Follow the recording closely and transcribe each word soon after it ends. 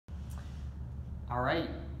All right,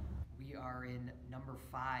 we are in number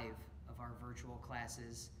 5 of our virtual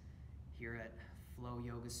classes here at Flow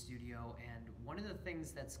Yoga Studio, and one of the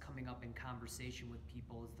things that's coming up in conversation with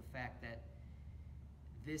people is the fact that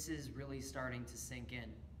this is really starting to sink in,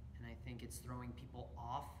 and I think it's throwing people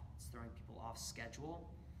off. It's throwing people off schedule,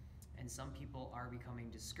 and some people are becoming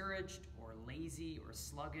discouraged or lazy or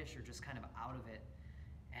sluggish or just kind of out of it,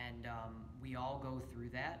 and we all go through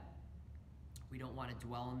that. We don't want to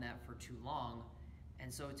dwell on that for too long.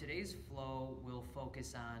 And so today's flow will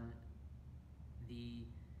focus on the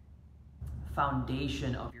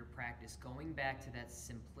foundation of your practice, going back to that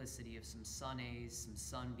simplicity of some sun A's, some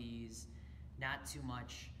sun B's, not too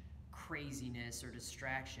much craziness or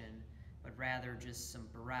distraction, but rather just some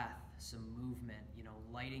breath, some movement,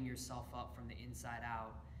 lighting yourself up from the inside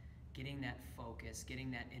out, getting that focus, getting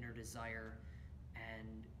that inner desire,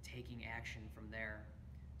 and taking action from there.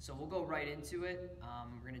 So we'll go right into it.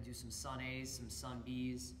 We're going to do some sun A's, some sun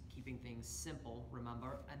B's, keeping things simple,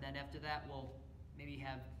 remember. And then after that, we'll maybe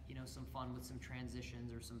have some fun with some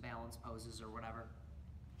transitions or some balance poses or whatever.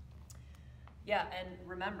 Yeah, and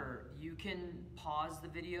remember, you can pause the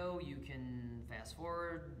video, you can fast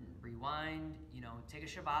forward, rewind, take a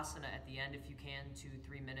Shavasana at the end if you can,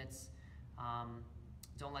 2-3 minutes.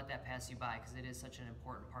 Don't let that pass you by because it is such an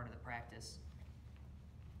important part of the practice.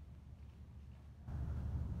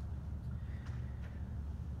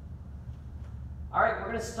 All right, we're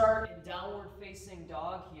going to start in downward facing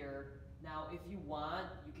dog here. Now, if you want,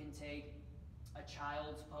 you can take a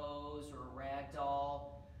child's pose or a rag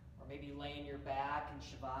doll, or maybe lay in your back in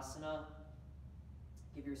Shavasana.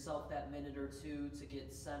 Give yourself that minute or two to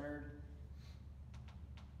get centered.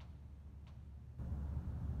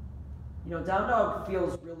 Down dog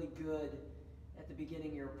feels really good at the beginning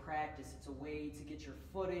of your practice. It's a way to get your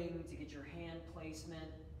footing, to get your hand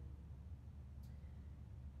placement.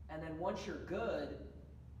 And then once you're good,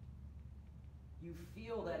 you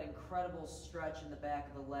feel that incredible stretch in the back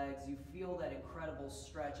of the legs. You feel that incredible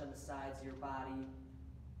stretch on the sides of your body.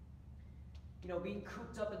 Being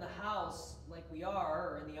cooped up in the house like we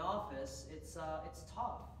are, or in the office, it's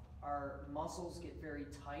tough. Our muscles get very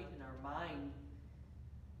tight, and our mind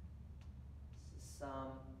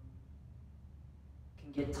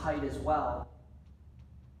can get tight as well.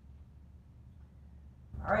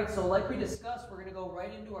 All right, so like we discussed, we're going to go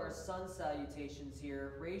right into our sun salutations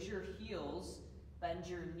here. Raise your heels, bend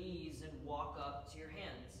your knees, and walk up to your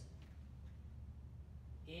hands.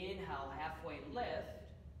 Inhale, halfway lift,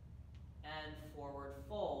 and forward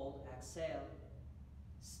fold, exhale.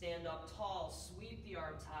 Stand up tall, sweep the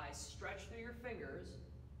arms high, stretch through your fingers,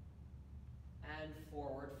 and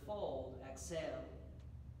forward fold, exhale.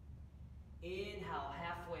 Inhale,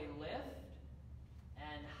 halfway lift,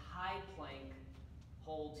 and high plank,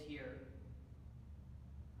 hold here.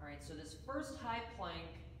 All right, so this first high plank,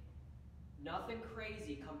 nothing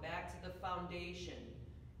crazy. Come back to the foundation.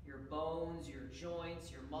 Your bones, your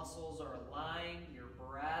joints, your muscles are aligned. Your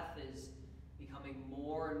breath is becoming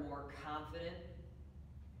more and more confident.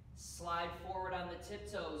 Slide forward on the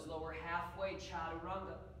tiptoes, lower halfway,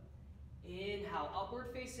 chaturanga. Inhale, upward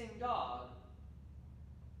facing dog.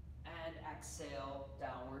 And exhale,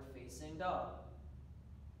 downward facing dog.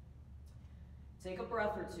 Take a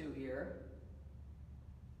breath or two here,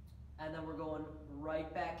 and then we're going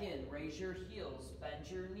right back in. Raise your heels, bend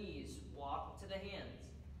your knees, walk to the hands.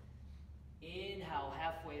 Inhale,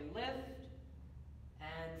 halfway lift,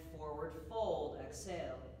 and forward fold,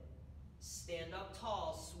 exhale. Stand up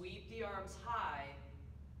tall, sweep the arms high,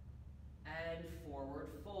 and forward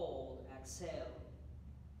fold, exhale.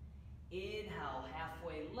 Inhale,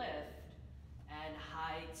 halfway lift, and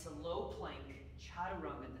high to low plank,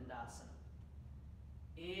 chaturanga dandasana.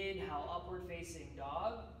 Inhale, upward facing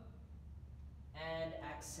dog, and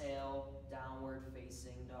exhale, downward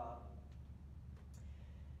facing dog.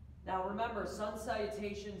 Now remember, sun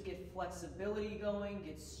salutations get flexibility going,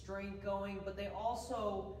 get strength going, but they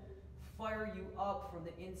also fire you up from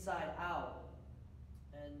the inside out.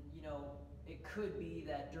 And it could be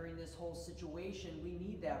that during this whole situation, we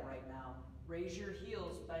need that right now. Raise your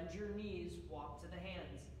heels, bend your knees, walk to the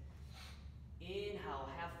hands. Inhale,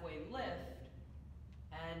 halfway lift,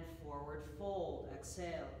 and forward fold,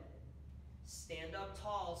 exhale. Stand up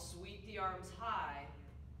tall, sweep the arms high,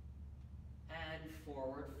 and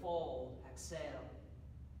forward fold, exhale.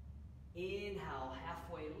 Inhale,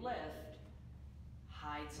 halfway lift,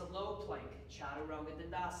 high to low plank, chaturanga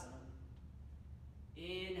dandasana.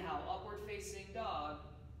 Inhale, upward facing dog,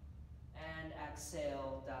 and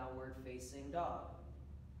exhale, downward facing dog.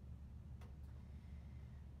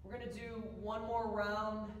 We're going to do one more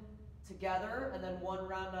round together and then one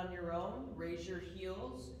round on your own. Raise your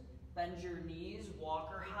heels, Bend your knees, walk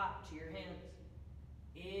or hop to your hands.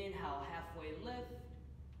 Inhale, halfway lift,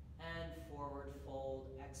 and forward fold,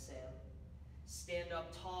 exhale. Stand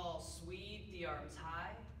up tall, sweep the arms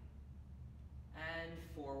high, and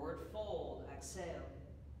forward fold, exhale.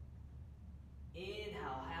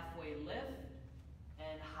 Inhale, halfway lift,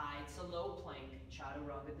 and high to low plank,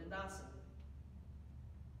 Chaturanga Dandasana.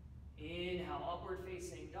 Inhale, upward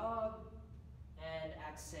facing dog, and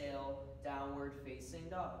exhale, downward facing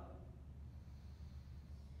dog.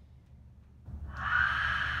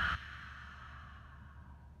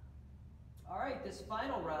 All right, this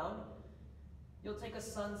final round, you'll take a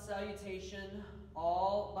sun salutation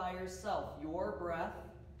all by yourself, your breath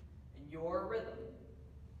and your rhythm.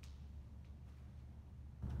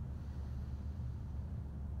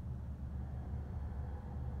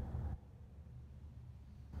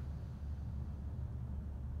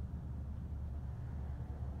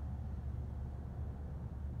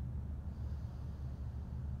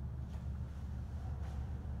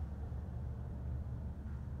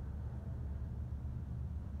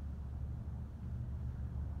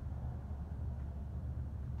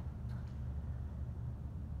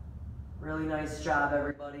 Really nice job,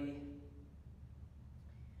 everybody.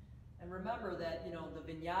 And remember that,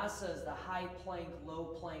 the vinyasa is the high plank,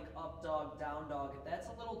 low plank, up dog, down dog. If that's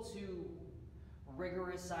a little too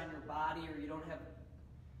rigorous on your body or you don't have,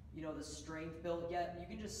 the strength built yet, you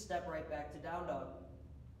can just step right back to down dog.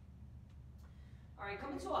 All right,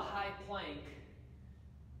 coming to a high plank.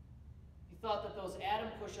 You thought that those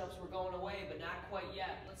atom push-ups were going away, but not quite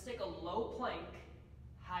yet. Let's take a low plank,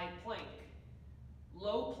 high plank,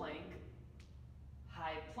 low plank,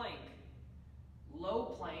 high plank,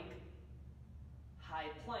 low plank, high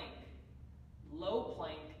plank, low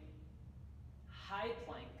plank, high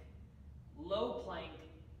plank, low plank,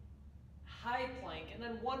 high plank, and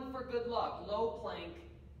then one for good luck. Low plank,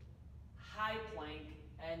 high plank,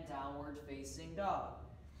 and downward facing dog.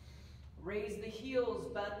 Raise the heels,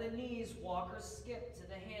 bend the knees, walk or skip to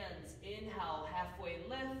the hands. Inhale, halfway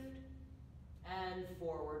lift, and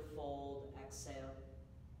forward fold, exhale.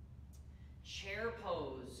 Chair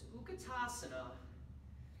pose, Utkatasana.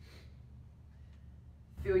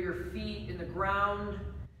 Feel your feet in the ground.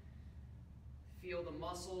 Feel the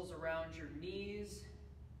muscles around your knees.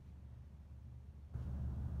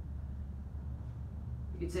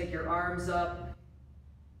 You can take your arms up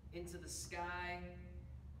into the sky.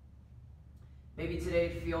 Maybe today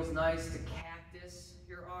it feels nice to cactus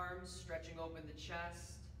your arms, stretching open the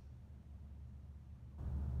chest.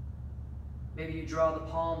 Maybe you draw the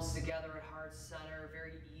palms together at heart center,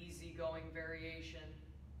 very easygoing variation.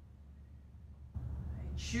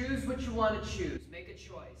 Choose what you want to choose, make a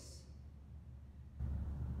choice.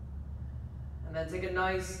 And then take a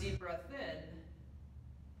nice deep breath in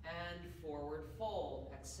and forward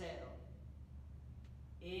fold, exhale.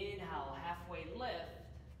 Inhale, halfway lift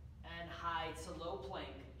and high to low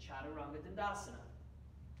plank, Chaturanga Dandasana.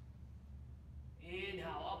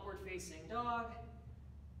 Inhale, upward facing dog.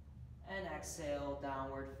 And exhale,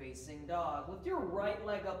 downward facing dog. Lift your right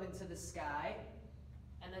leg up into the sky.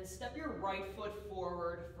 And then step your right foot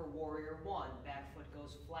forward for warrior one. Back foot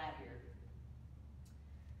goes flat here.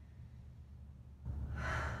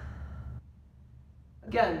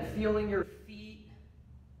 Again, feeling your feet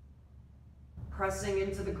pressing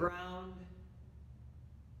into the ground.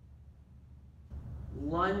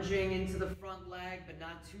 Lunging into the front leg, but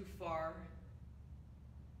not too far.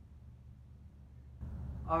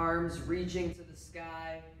 Arms reaching to the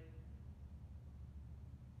sky.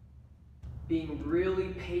 Being really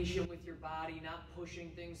patient with your body, not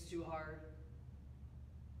pushing things too hard.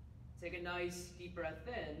 Take a nice deep breath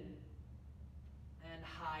in and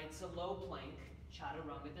high to low plank,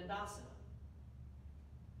 Chaturanga Dandasana.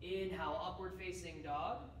 Inhale, upward facing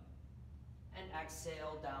dog, and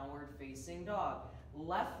exhale, downward facing dog.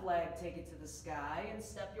 Left leg, take it to the sky, and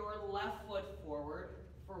step your left foot forward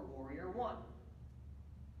for warrior one.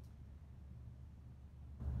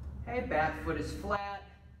 Okay, back foot is flat.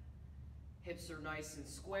 Hips are nice and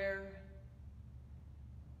square.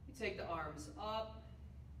 You take the arms up.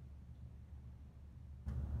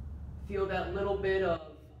 Feel that little bit of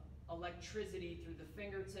electricity through the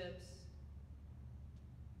fingertips.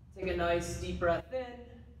 Take a nice deep breath in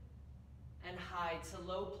and high to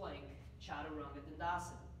low plank, Chaturanga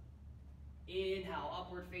Dandasana. Inhale,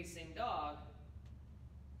 upward facing dog,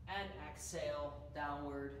 and exhale,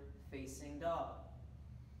 downward facing dog.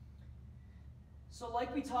 So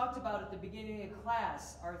like we talked about at the beginning of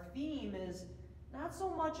class, our theme is not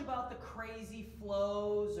so much about the crazy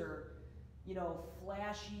flows or,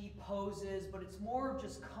 flashy poses, but it's more of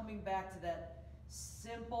just coming back to that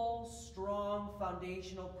Simple, strong,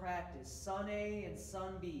 foundational practice. Sun A and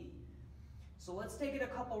Sun B. So let's take it a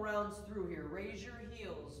couple rounds through here. Raise your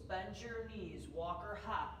heels, bend your knees, walk or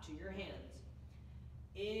hop to your hands.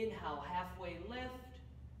 Inhale, halfway lift,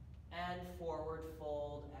 and forward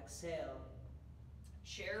fold, exhale.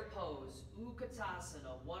 Chair pose,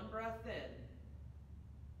 Utkatasana, one breath in.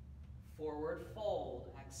 Forward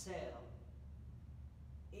fold, exhale.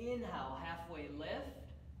 Inhale, halfway lift.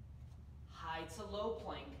 High to low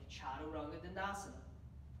plank, Chaturanga Dandasana.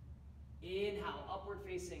 Inhale, upward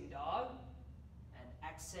facing dog. And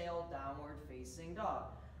exhale, downward facing dog.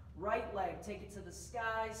 Right leg, take it to the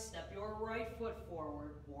sky. Step your right foot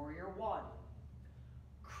forward, warrior one.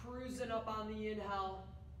 Cruising up on the inhale.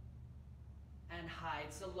 And high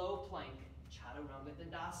to low plank, Chaturanga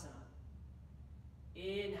Dandasana.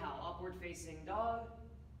 Inhale, upward facing dog.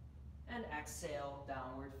 And exhale,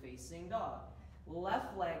 downward facing dog.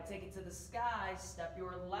 Left leg, take it to the sky. Step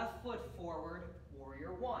your left foot forward,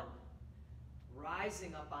 warrior one.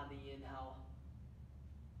 Rising up on the inhale.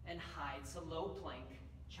 And high to low plank,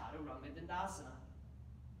 Chaturanga Dandasana.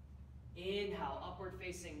 Inhale, upward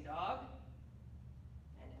facing dog.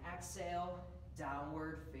 And exhale,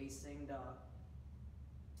 downward facing dog.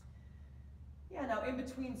 Yeah, now in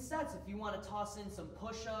between sets, if you want to toss in some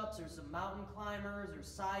push-ups or some mountain climbers or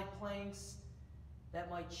side planks, that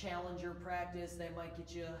might challenge your practice. They might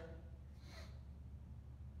get you,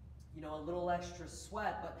 a little extra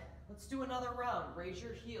sweat. But let's do another round. Raise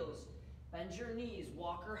your heels, bend your knees,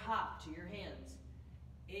 walk or hop to your hands.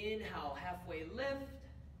 Inhale, halfway lift,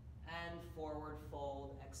 and forward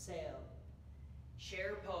fold, exhale.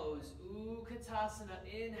 Chair pose, Utkatasana,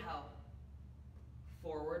 inhale.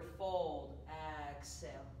 Forward fold, exhale.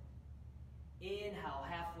 Inhale,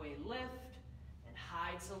 halfway lift, and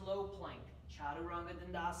high to low plank, Chaturanga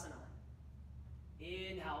Dandasana.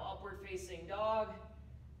 Inhale, upward facing dog,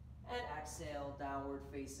 and exhale, downward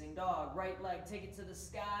facing dog. Right leg, take it to the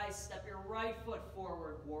sky, step your right foot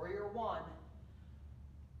forward, warrior one.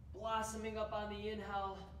 Blossoming up on the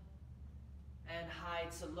inhale, and high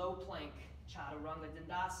to low plank, Chaturanga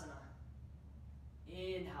Dandasana.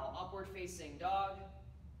 Inhale, upward facing dog,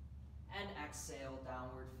 and exhale,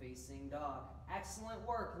 downward facing dog. Excellent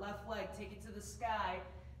work. Left leg, take it to the sky.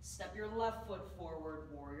 Step your left foot forward,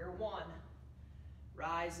 warrior one.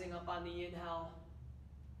 Rising up on the inhale,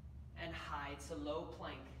 and high to low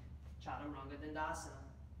plank, Chaturanga Dandasana.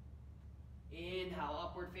 Inhale,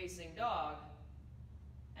 upward facing dog,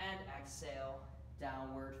 and exhale,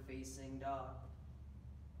 downward facing dog.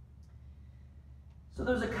 So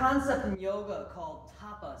there's a concept in yoga called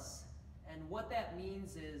tapas, and what that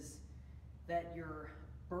means is that you're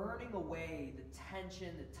burning away the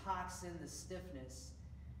tension, the toxin, the stiffness,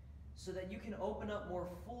 so that you can open up more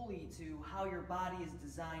fully to how your body is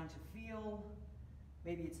designed to feel.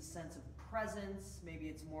 Maybe it's a sense of presence, maybe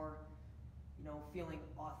it's more, feeling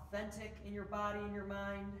authentic in your body and your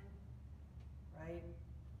mind, right?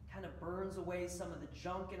 Kind of burns away some of the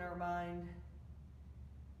junk in our mind.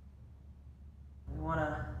 We want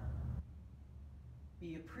to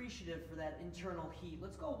be appreciative for that internal heat.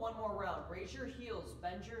 Let's go one more round. Raise your heels,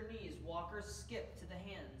 bend your knees, walk or skip to the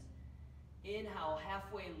hands. Inhale,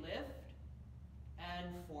 halfway lift, and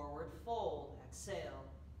forward fold. Exhale.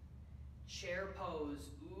 Chair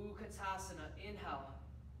pose, Utkatasana. Inhale,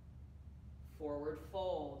 forward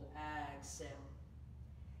fold. Exhale.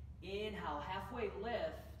 Inhale, halfway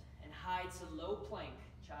lift, and high to low plank,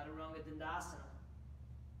 Chaturanga Dandasana.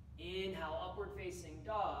 Inhale, upward facing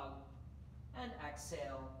dog, and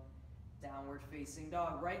exhale, downward facing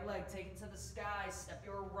dog. Right leg, take it to the sky. Step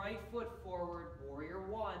your right foot forward, warrior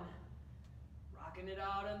one. Rocking it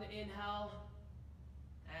out on the inhale,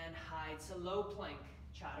 and high to low plank,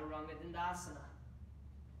 Chaturanga Dandasana.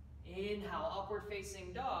 Inhale, upward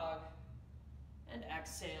facing dog, and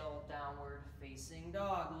exhale, downward facing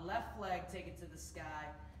dog. Left leg, take it to the sky.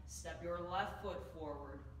 Step your left foot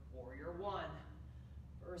forward, warrior one.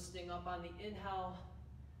 Bursting up on the inhale,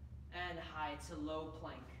 and high to low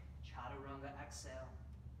plank, Chaturanga, exhale.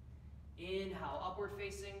 Inhale, upward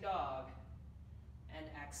facing dog, and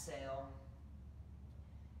exhale,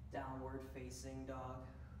 downward facing dog.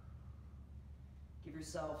 Give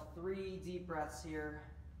yourself 3 deep breaths here.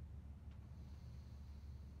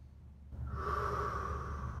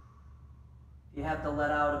 You have to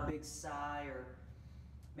let out a big sigh, or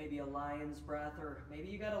maybe a lion's breath, or maybe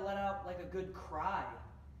you got to let out like a good cry.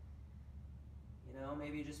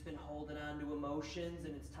 Maybe you've just been holding on to emotions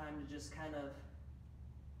and it's time to just kind of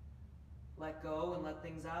let go and let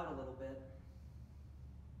things out a little bit.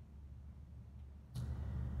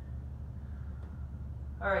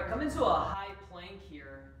 All right, come into a high plank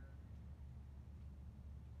here.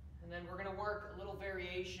 And then we're going to work a little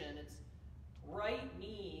variation. It's right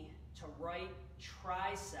knee to right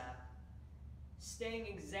tricep. Staying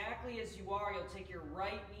exactly as you are, you'll take your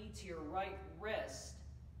right knee to your right wrist.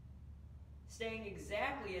 Staying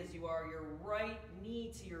exactly as you are, your right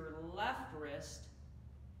knee to your left wrist,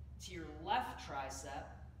 to your left tricep,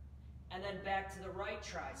 and then back to the right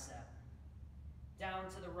tricep. Down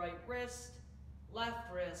to the right wrist, left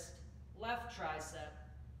tricep,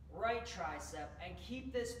 right tricep, and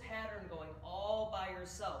keep this pattern going all by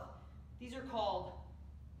yourself. These are called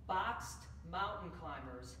boxed mountain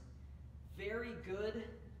climbers. Very good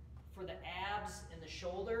for the abs and the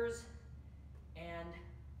shoulders, and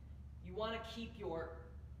you want to keep your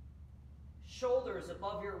shoulders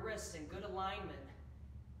above your wrists in good alignment.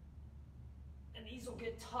 And these will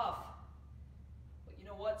get tough, but you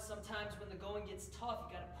know what? Sometimes when the going gets tough,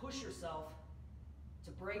 you got to push yourself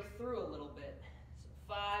to break through a little bit. So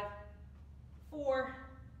 5, 4,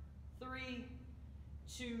 3,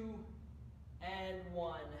 2, and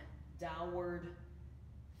 1. Downward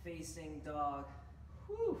facing dog.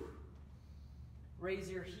 Whew. Raise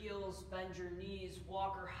your heels, bend your knees,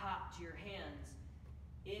 walk or hop to your hands.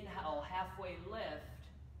 Inhale, halfway lift,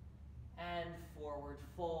 and forward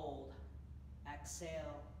fold.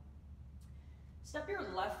 Exhale. Step your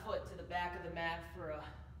left foot to the back of the mat for a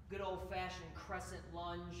good old-fashioned crescent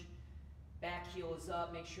lunge. Back heel is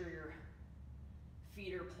up. Make sure your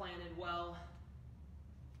feet are planted well.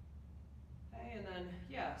 Okay, and then,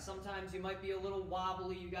 yeah, sometimes you might be a little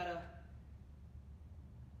wobbly. You got to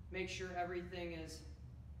make sure everything is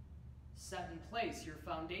set in place, your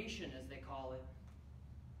foundation, as they call it.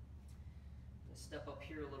 Let's step up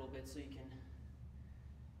here a little bit so you can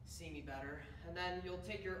see me better. And then you'll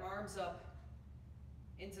take your arms up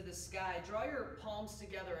into the sky. Draw your palms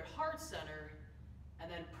together at heart center,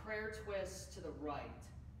 and then prayer twist to the right.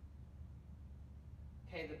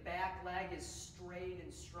 Okay, the back leg is straight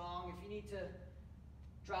and strong. If you need to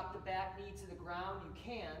drop the back knee to the ground, you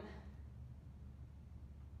can.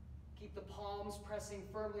 Keep the palms pressing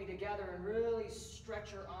firmly together and really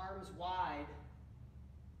stretch your arms wide.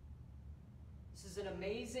 This is an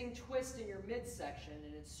amazing twist in your midsection,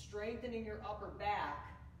 and it's strengthening your upper back.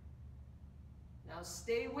 Now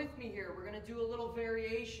stay with me here. We're going to do a little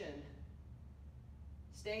variation.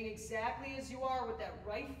 Staying exactly as you are with that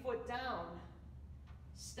right foot down.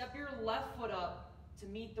 Step your left foot up to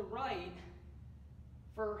meet the right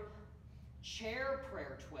for chair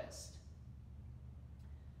prayer twist.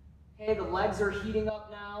 Okay, the legs are heating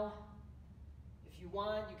up now. If you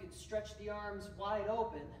want, you can stretch the arms wide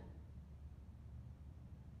open.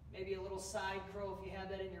 Maybe a little side crow if you have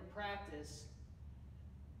that in your practice.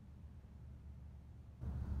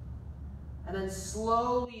 And then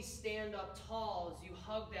slowly stand up tall as you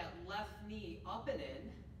hug that left knee up and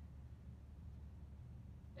in.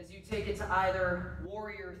 As you take it to either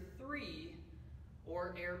warrior 3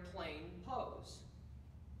 or airplane pose.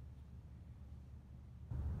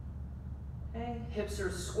 Okay, hips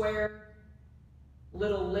are square,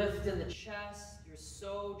 little lift in the chest. You're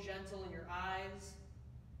so gentle in your eyes.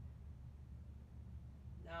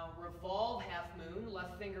 Now revolve half moon,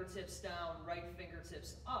 left fingertips down, right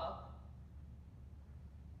fingertips up.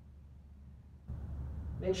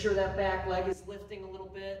 Make sure that back leg is lifting a little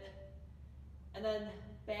bit. And then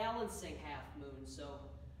balancing half moon, so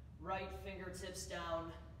right fingertips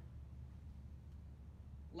down,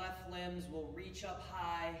 left limbs will reach up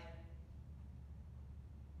high.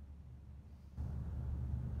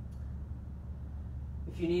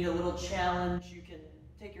 If you need a little challenge, you can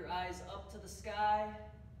take your eyes up to the sky,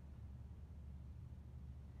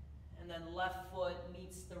 and then left foot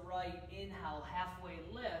meets the right. Inhale, halfway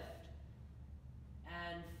lift,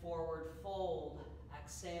 and forward fold.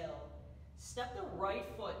 Exhale. Step the right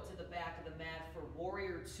foot to the back of the mat for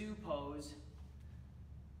warrior 2 pose.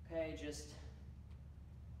 Okay, just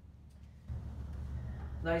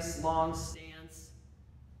nice long stance.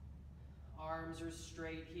 Arms are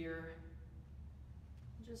straight here.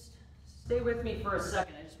 Just stay with me for a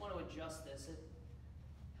second. I just want to adjust this.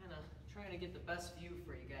 Kind of trying to get the best view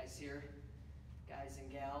for you guys here, guys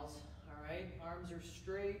and gals. All right, arms are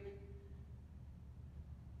straight.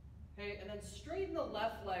 Okay, and then straighten the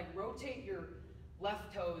left leg. Rotate your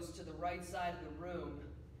left toes to the right side of the room.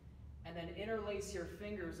 And then interlace your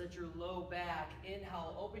fingers at your low back.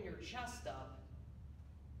 Inhale, open your chest up.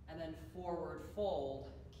 And then forward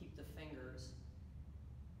fold. Keep the fingers.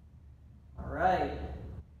 All right.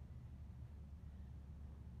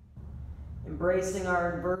 Embracing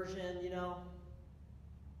our inversion, you know.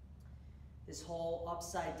 This whole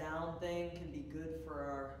upside down thing can be good for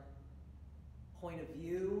our point of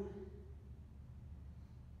view.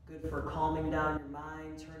 Good for calming down your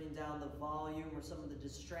mind, turning down the volume or some of the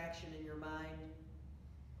distraction in your mind.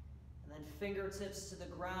 And then fingertips to the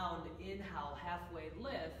ground, inhale, halfway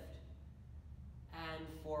lift, and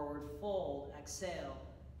forward fold, exhale.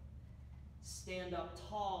 Stand up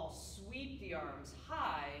tall, sweep the arms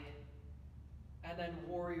high, and then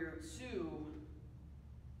warrior two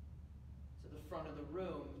to the front of the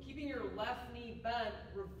room. Keeping your left knee bent,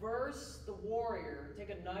 reverse the warrior. Take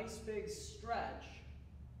a nice big stretch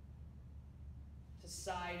to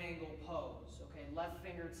side angle pose. Okay, left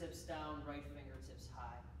fingertips down, right fingertips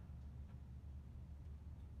high.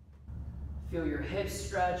 Feel your hips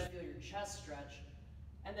stretch, feel your chest stretch.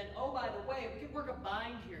 And then, oh, by the way, we can work a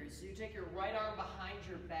bind here. So you take your right arm behind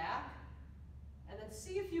your back, and then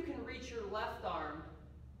see if you can reach your left arm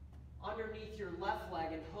underneath your left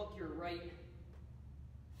leg and hook your right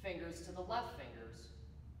fingers to the left fingers.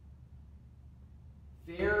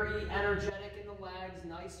 Very energetic in the legs,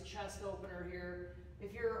 nice chest opener here.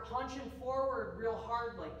 If you're hunching forward real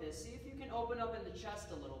hard like this, see if you can open up in the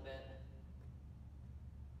chest a little bit.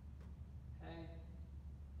 Okay.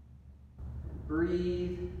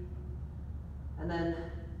 Breathe. And then,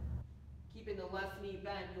 keeping the left knee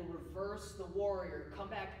bent, you'll reverse the warrior, come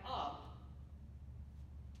back up,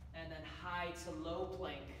 and then high to low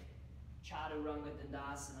plank, Chaturanga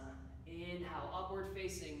Dandasana. Inhale, upward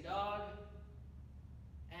facing dog,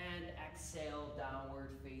 and exhale,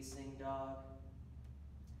 downward facing dog.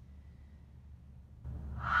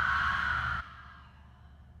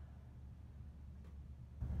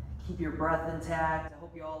 Keep your breath intact. I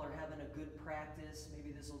hope you all are having a good practice.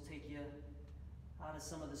 Maybe this will take you out of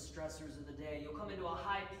some of the stressors of the day. You'll come into a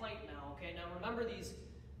high plank now, okay? Now remember these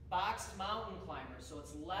boxed mountain climbers. So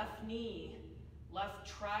it's left knee, left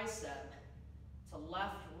tricep, to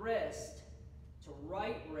left wrist, to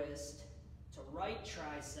right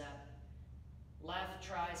tricep, left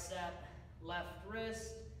tricep, left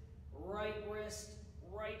wrist,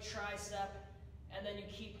 right tricep, and then you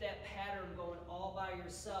keep that pattern going all by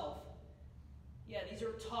yourself. Yeah, these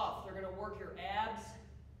are tough. They're going to work your abs.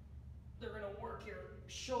 They're going to work your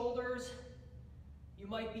shoulders. You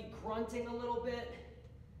might be grunting a little bit,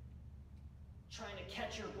 trying to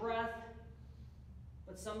catch your breath,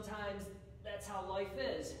 but sometimes that's how life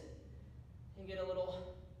is. You get a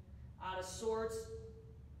little out of sorts,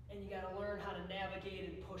 and you got to learn how to navigate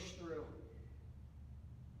and push through.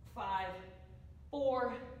 5,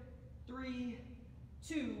 4, 3,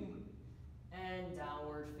 2, and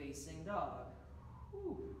downward facing dog.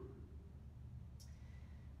 Whew.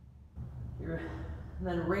 And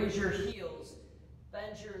then raise your heels,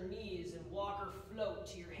 bend your knees, and walk or float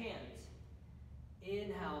to your hands.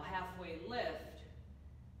 Inhale, halfway lift,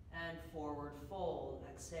 and forward fold.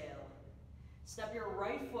 Exhale. Step your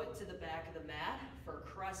right foot to the back of the mat for a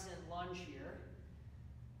crescent lunge here.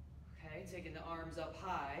 Okay, taking the arms up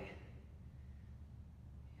high.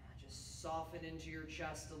 Yeah, just soften into your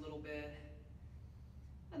chest a little bit.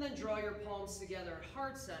 And then draw your palms together at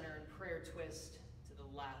heart center and prayer twist to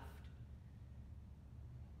the left.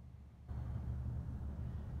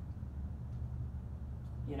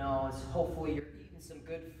 You know, it's hopefully you're eating some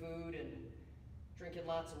good food and drinking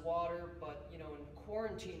lots of water, but you know, in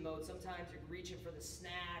quarantine mode, sometimes you're reaching for the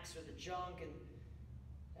snacks or the junk, and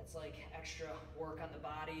that's like extra work on the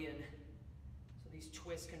body, and so these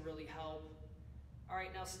twists can really help. All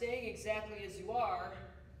right, now staying exactly as you are,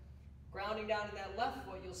 grounding down to that left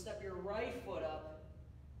foot, you'll step your right foot up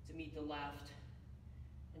to meet the left,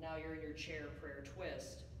 and now you're in your chair prayer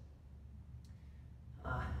twist.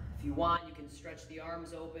 If you want, you can stretch the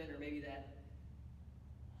arms open, or maybe that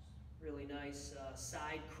really nice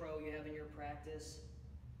side crow you have in your practice.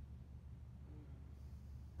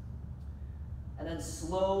 And then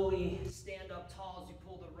slowly stand up tall as you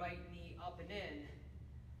pull the right knee up and in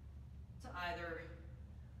to either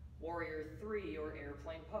warrior 3 or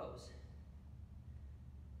airplane pose.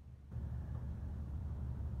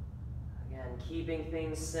 Again, keeping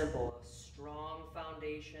things simple, a strong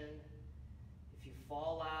foundation. If you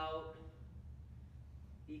fall out,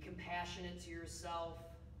 be compassionate to yourself.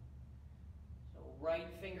 So right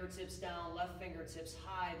fingertips down, left fingertips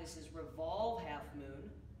high. This is revolve half moon.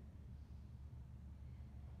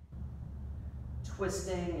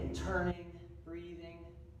 Twisting and turning, breathing.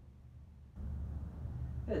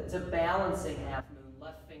 Good. To balancing half moon,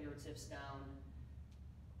 left fingertips down.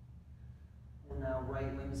 And now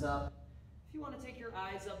right limbs up. If you want to take your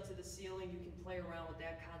eyes up to the ceiling, you can play around with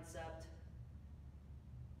that concept.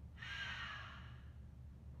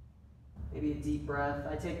 Maybe a deep breath.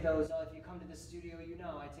 I take those, if you come to the studio, you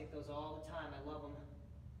know I take those all the time. I love them.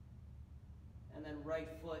 And then right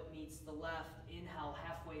foot meets the left. Inhale,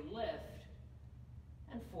 halfway lift.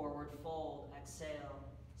 and forward fold. Exhale.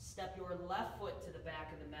 Step your left foot to the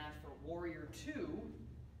back of the mat for warrior two.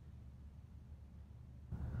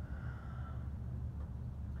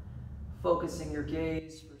 Focusing your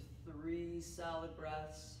gaze for 3 solid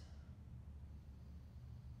breaths.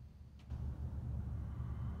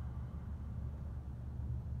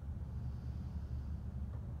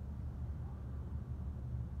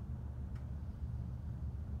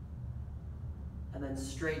 And then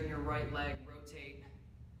straighten your right leg, rotate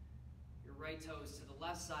your right toes to the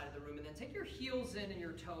left side of the room, and then take your heels in and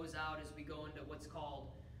your toes out as we go into what's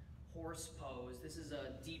called horse pose. This is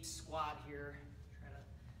a deep squat here. Try to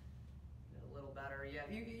get a little better. Yeah,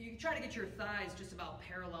 you try to get your thighs just about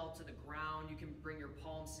parallel to the ground. You can bring your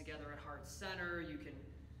palms together at heart center. You can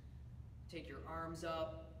take your arms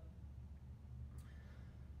up.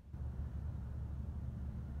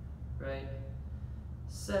 Right.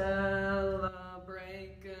 Celebrate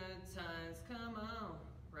good times, come on,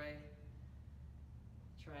 right?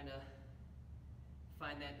 Trying to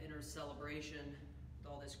find that inner celebration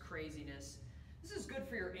with all this craziness. This is good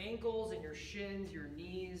for your ankles and your shins, your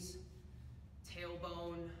knees,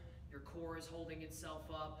 tailbone, your core is holding itself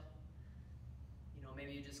up. You know,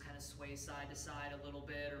 maybe you just kind of sway side to side a little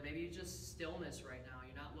bit, or maybe you just stillness right now.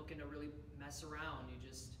 You're not looking to really mess around. You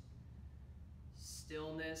just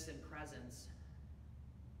stillness and presence.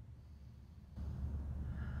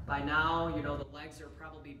 By now, you know the legs are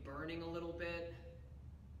probably burning a little bit.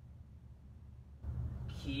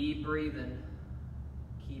 Keep breathing.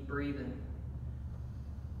 Keep breathing.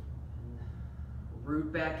 And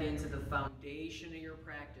root back into the foundation of your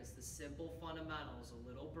practice, the simple fundamentals. A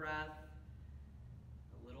little breath,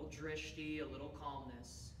 a little drishti, a little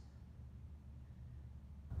calmness.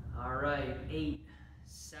 All right, 8,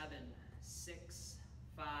 7, 6,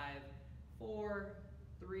 5, 4,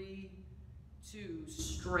 3, 2.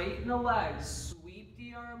 Straighten the legs, sweep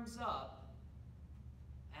the arms up,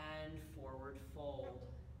 and forward fold.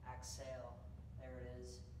 Exhale. There it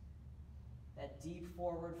is. That deep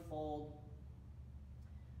forward fold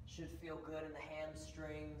should feel good in the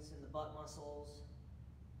hamstrings and the butt muscles.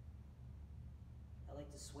 I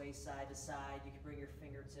like to sway side to side. You can bring your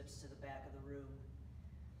fingertips to the back of the room.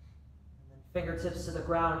 And then fingertips to the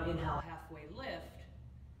ground. Inhale, halfway lift,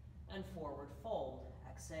 and forward fold.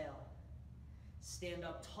 Exhale. Stand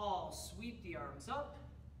up tall, sweep the arms up,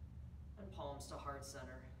 and palms to heart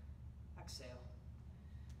center. Exhale.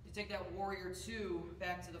 You take that warrior two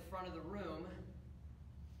back to the front of the room,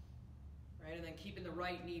 right? And then keeping the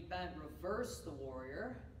right knee bent, reverse the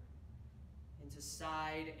warrior into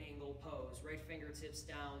side angle pose. Right fingertips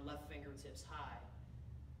down, left fingertips high.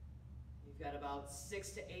 You've got about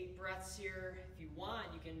 6 to 8 breaths here. If you want,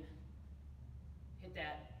 you can hit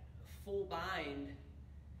that full bind.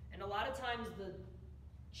 And a lot of times the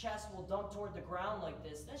chest will dump toward the ground like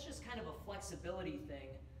this. That's just kind of a flexibility thing.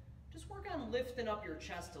 Just work on lifting up your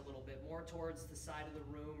chest a little bit, more towards the side of the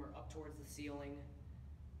room or up towards the ceiling.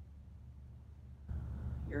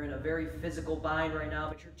 You're in a very physical bind right now,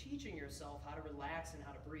 but you're teaching yourself how to relax and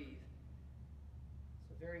how to breathe.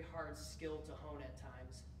 It's a very hard skill to hone at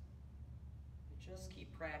times. You just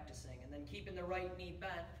keep practicing, and then keeping the right knee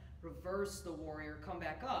bent, reverse the warrior, come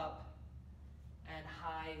back up, and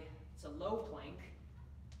high to low plank,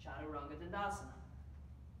 Chaturanga Dandasana.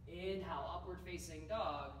 Inhale, upward facing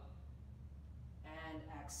dog, and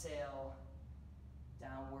exhale,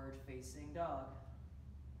 downward facing dog.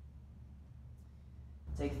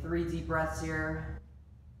 Take 3 deep breaths here.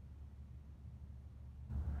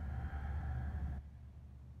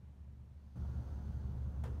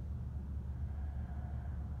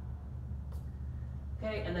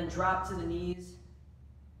 Okay, and then drop to the knees.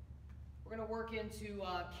 We're going to work into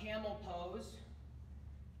camel pose.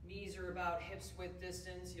 Knees are about hips width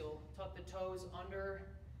distance. You'll tuck the toes under.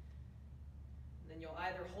 And then you'll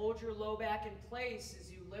either hold your low back in place as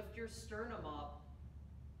you lift your sternum up,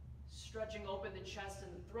 stretching open the chest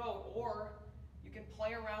and the throat, or you can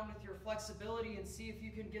play around with your flexibility and see if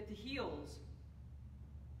you can get the heels.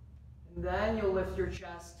 And then you'll lift your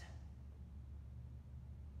chest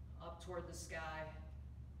up toward the sky.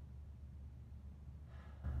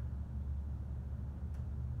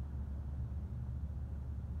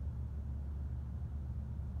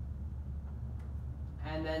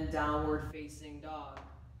 And then downward facing dog.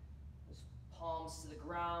 Just palms to the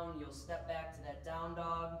ground. You'll step back to that down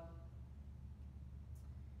dog.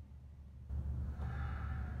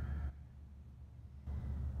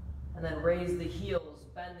 And then raise the heels,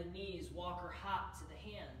 bend the knees, walk or hop to the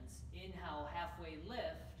hands. Inhale, halfway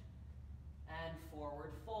lift, and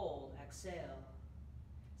forward fold. Exhale.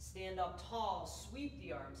 Stand up tall, sweep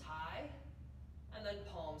the arms high, and then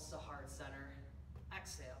palms to heart center.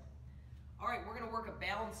 exhale. All right, we're gonna work a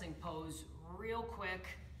balancing pose real quick.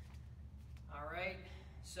 All right,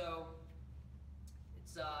 so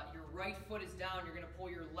it's your right foot is down. You're gonna pull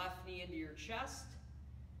your left knee into your chest.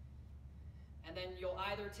 And then you'll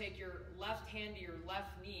either take your left hand to your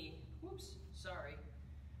left knee,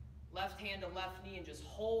 left hand to left knee and just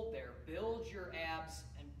hold there. Build your abs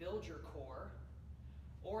and build your core.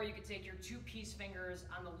 Or you could take your 2 peace fingers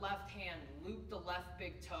on the left hand, loop the left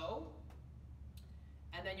big toe,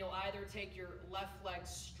 and then you'll either take your left leg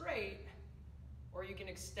straight, or you can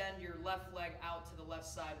extend your left leg out to the left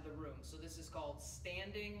side of the room. So this is called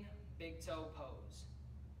standing big toe pose.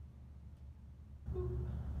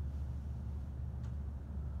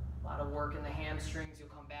 A lot of work in the hamstrings. You'll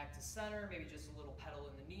come back to center, maybe just a little pedal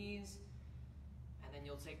in the knees. And then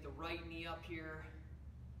you'll take the right knee up here.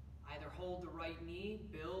 Either hold the right knee,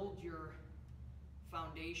 build your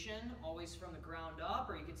foundation, always from the ground up,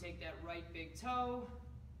 or you can take that right big toe.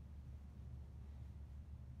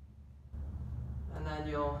 And then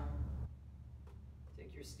you'll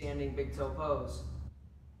take your standing big toe pose.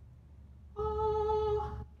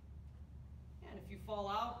 Oh. And if you fall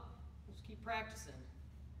out, just keep practicing.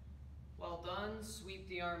 Well done. Sweep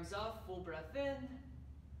the arms up, full breath in,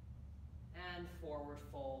 and forward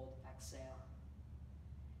fold, exhale.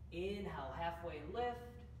 Inhale, halfway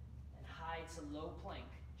lift, and high to low plank,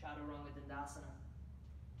 Chaturanga Dandasana.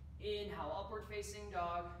 Inhale, upward facing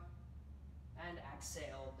dog, and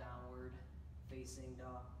exhale, downward facing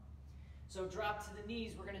dog. So drop to the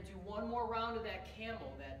knees. We're gonna do one more round of that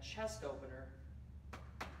camel, that chest opener.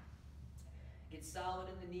 Get solid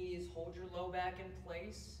in the knees, hold your low back in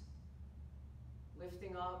place.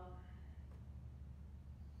 Lifting up.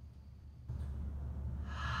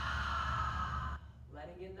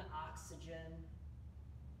 Letting in the oxygen.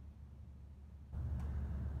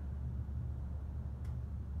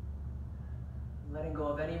 Letting go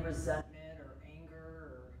of any resentment or anger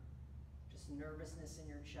or just nervousness in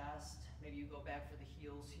your chest. Maybe you go back for the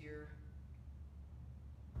heels here.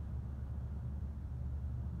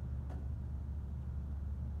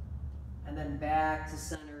 And then back to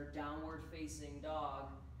center, downward facing dog.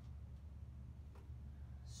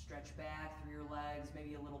 Stretch back through your legs,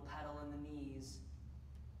 maybe a little pedal in the knees.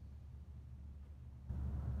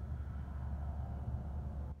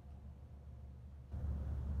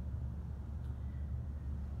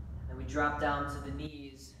 And we drop down to the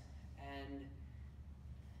knees, and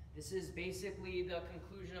this is basically the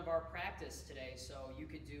conclusion of our practice today. So you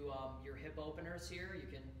could do your hip openers here. You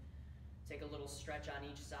can take a little stretch on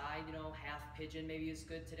each side, half pigeon maybe is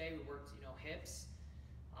good today. We worked, hips,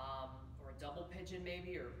 or a double pigeon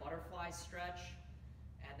maybe, or a butterfly stretch.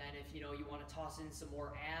 And then if, you want to toss in some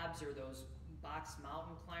more abs or those box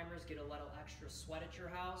mountain climbers, get a little extra sweat at your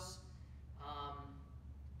house.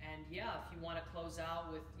 And yeah, if you want to close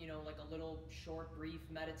out with, like a little short, brief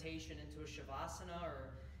meditation into a Shavasana,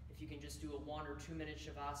 or if you can just do a 1 or 2 minute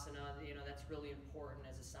Shavasana, that's really important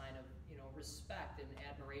as a sign of, respect and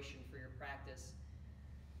admiration for your practice.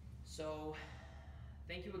 So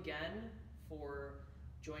thank you again for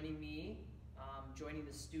joining me, joining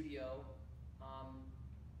the studio.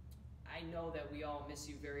 I know that we all miss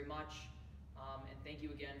you very much, and thank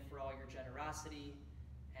you again for all your generosity.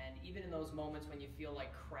 And even in those moments when you feel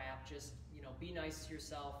like crap, just be nice to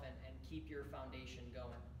yourself and keep your foundation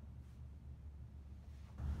going.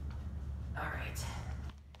 All right.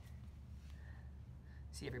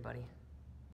 See everybody.